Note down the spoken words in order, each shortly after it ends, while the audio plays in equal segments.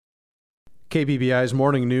KBBI's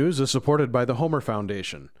Morning News is supported by the Homer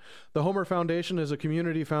Foundation. The Homer Foundation is a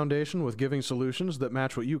community foundation with giving solutions that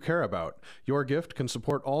match what you care about. Your gift can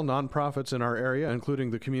support all nonprofits in our area,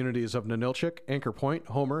 including the communities of Ninilchik, Anchor Point,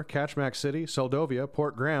 Homer, Kachemak City, Seldovia,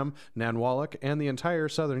 Port Graham, Nanwalek, and the entire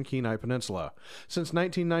southern Kenai Peninsula. Since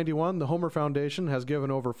 1991, the Homer Foundation has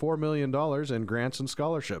given over $4 million in grants and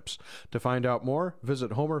scholarships. To find out more,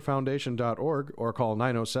 visit homerfoundation.org or call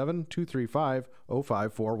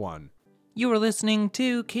 907-235-0541. You are listening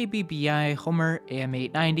to KBBI Homer AM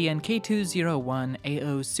 890 and K201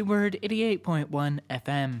 AO Seward 88.1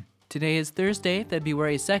 FM. Today is Thursday,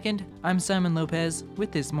 February 2nd. I'm Simon Lopez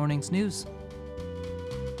with this morning's news.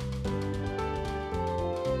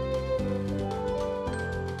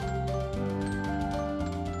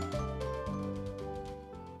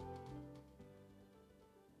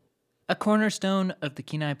 A cornerstone of the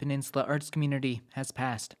Kenai Peninsula arts community has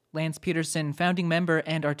passed. Lance Petersen, founding member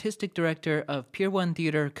and artistic director of Pier One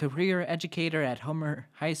Theatre, career educator at Homer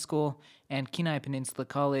High School and Kenai Peninsula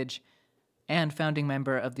College, and founding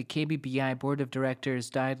member of the KBBI Board of Directors,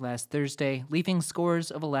 died last Thursday, leaving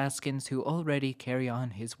scores of Alaskans who already carry on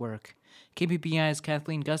his work. KBBI's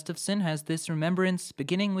Kathleen Gustafson has this remembrance,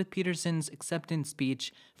 beginning with Petersen's acceptance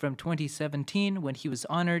speech from 2017 when he was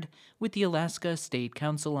honored with the Alaska State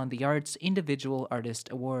Council on the Arts Individual Artist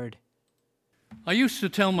Award. I used to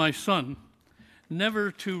tell my son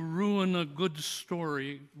never to ruin a good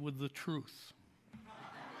story with the truth.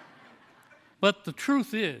 But the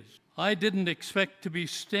truth is, I didn't expect to be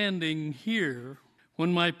standing here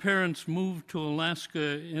when my parents moved to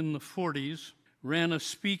Alaska in the 40s, ran a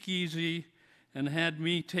speakeasy, and had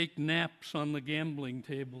me take naps on the gambling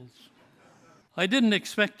tables. I didn't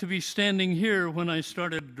expect to be standing here when I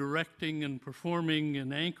started directing and performing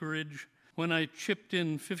in Anchorage, when I chipped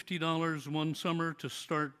in $50 one summer to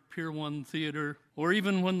start Pier One Theatre, or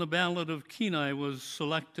even when the Ballad of Kenai was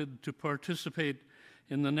selected to participate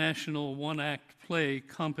in the National One-Act Play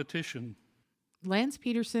competition. Lance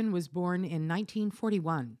Petersen was born in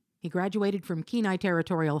 1941. He graduated from Kenai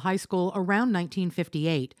Territorial High School around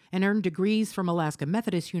 1958 and earned degrees from Alaska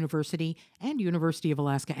Methodist University and University of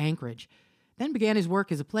Alaska Anchorage. Then began his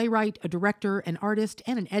work as a playwright, a director, an artist,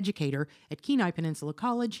 and an educator at Kenai Peninsula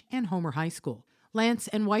College and Homer High School. Lance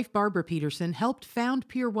and wife Barbara Petersen helped found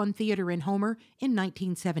Pier One Theatre in Homer in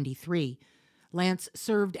 1973. Lance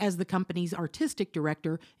served as the company's artistic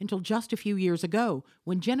director until just a few years ago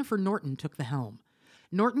when Jennifer Norton took the helm.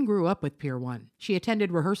 Norton grew up with Pier One. She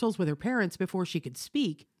attended rehearsals with her parents before she could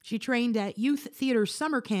speak. She trained at youth theater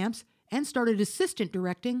summer camps and started assistant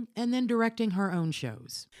directing and then directing her own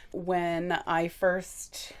shows. When I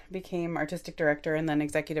first became artistic director and then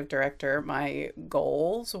executive director, my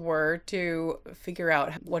goals were to figure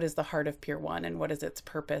out what is the heart of Pier One and what is its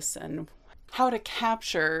purpose and how to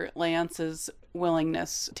capture Lance's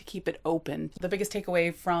willingness to keep it open. The biggest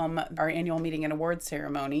takeaway from our annual meeting and awards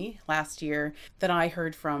ceremony last year that I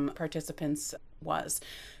heard from participants was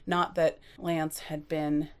not that Lance had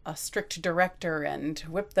been a strict director and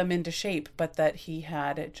whipped them into shape, but that he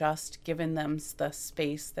had just given them the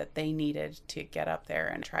space that they needed to get up there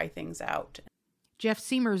and try things out. Jeff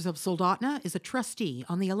Seamers of Soldotna is a trustee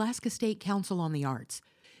on the Alaska State Council on the Arts.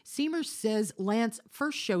 Seamers says Lance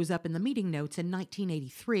first shows up in the meeting notes in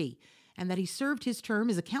 1983 and that he served his term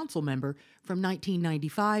as a council member from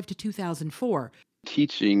 1995 to 2004.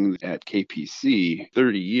 Teaching at KPC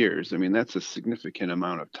 30 years, I mean, that's a significant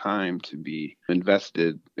amount of time to be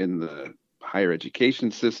invested in the higher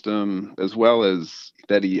education system, as well as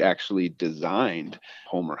that he actually designed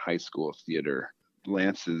Homer High School Theater.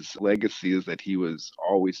 Lance's legacy is that he was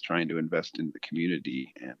always trying to invest in the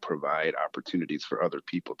community and provide opportunities for other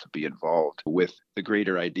people to be involved with the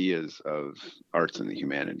greater ideas of arts and the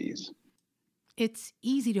humanities. It's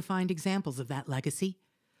easy to find examples of that legacy.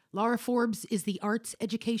 Laura Forbes is the Arts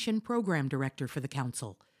Education Program Director for the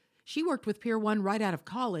Council. She worked with Pier One right out of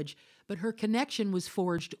college, but her connection was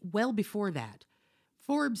forged well before that.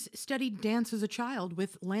 Forbes studied dance as a child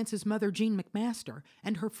with Lance's mother, Jean McMaster,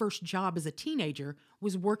 and her first job as a teenager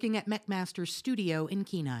was working at McMaster's studio in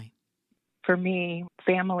Kenai. For me,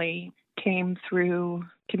 family came through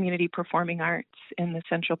community performing arts in the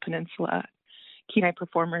Central Peninsula. Kenai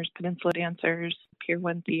performers, Peninsula dancers, Pier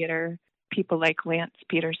One Theatre, people like Lance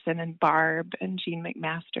Petersen and Barb and Jean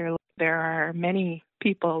McMaster. There are many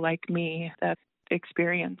people like me that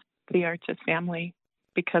experience the arts as family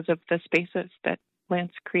because of the spaces that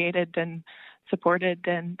Lance created and supported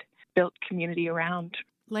and built community around.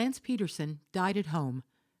 Lance Petersen died at home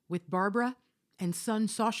with Barbara and son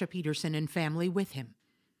Sasha Petersen and family with him.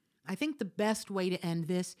 I think the best way to end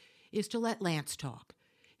this is to let Lance talk.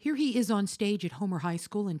 Here he is on stage at Homer High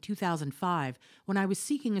School in 2005 when I was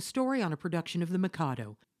seeking a story on a production of The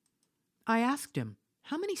Mikado. I asked him,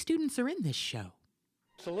 how many students are in this show?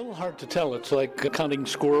 It's a little hard to tell. It's like counting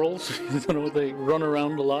squirrels. They run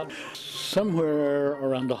around a lot. Somewhere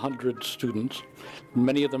around 100 students.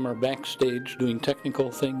 Many of them are backstage doing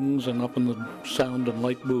technical things and up in the sound and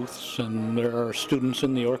light booths. And there are students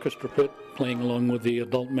in the orchestra pit playing along with the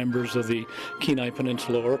adult members of the Kenai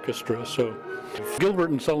Peninsula Orchestra. So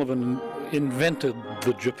Gilbert and Sullivan invented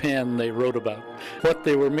the Japan they wrote about. What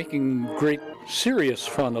they were making great serious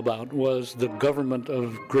fun about was the government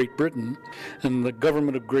of Great Britain, and the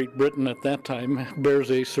government of Great Britain at that time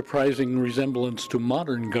bears a surprising resemblance to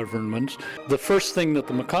modern governments. The first thing that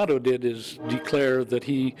the Mikado did is declare that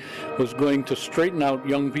he was going to straighten out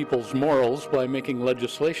young people's morals by making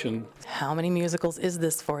legislation. How many musicals is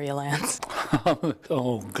this for you, Lance?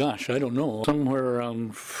 Oh gosh, I don't know. Somewhere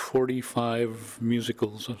around 45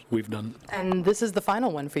 musicals we've done. And this is the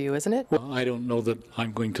final one for you, isn't it? Well, I don't know that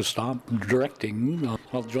I'm going to stop directing.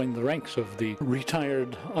 I'll join the ranks of the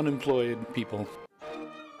retired, unemployed people.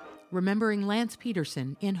 Remembering Lance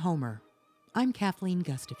Petersen in Homer, I'm Kathleen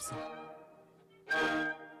Gustafson.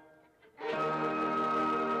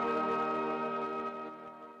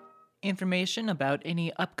 Information about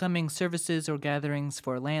any upcoming services or gatherings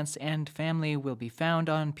for Lance and family will be found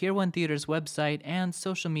on Pier One Theatre's website and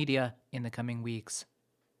social media in the coming weeks.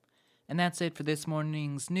 And that's it for this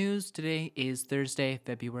morning's news. Today is Thursday,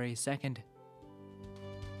 February 2nd.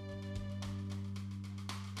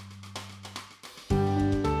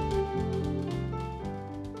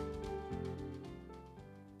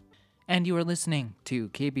 And you are listening to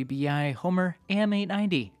KBBI Homer AM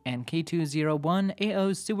 890 and K201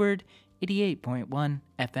 AO Seward 88.1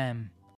 FM.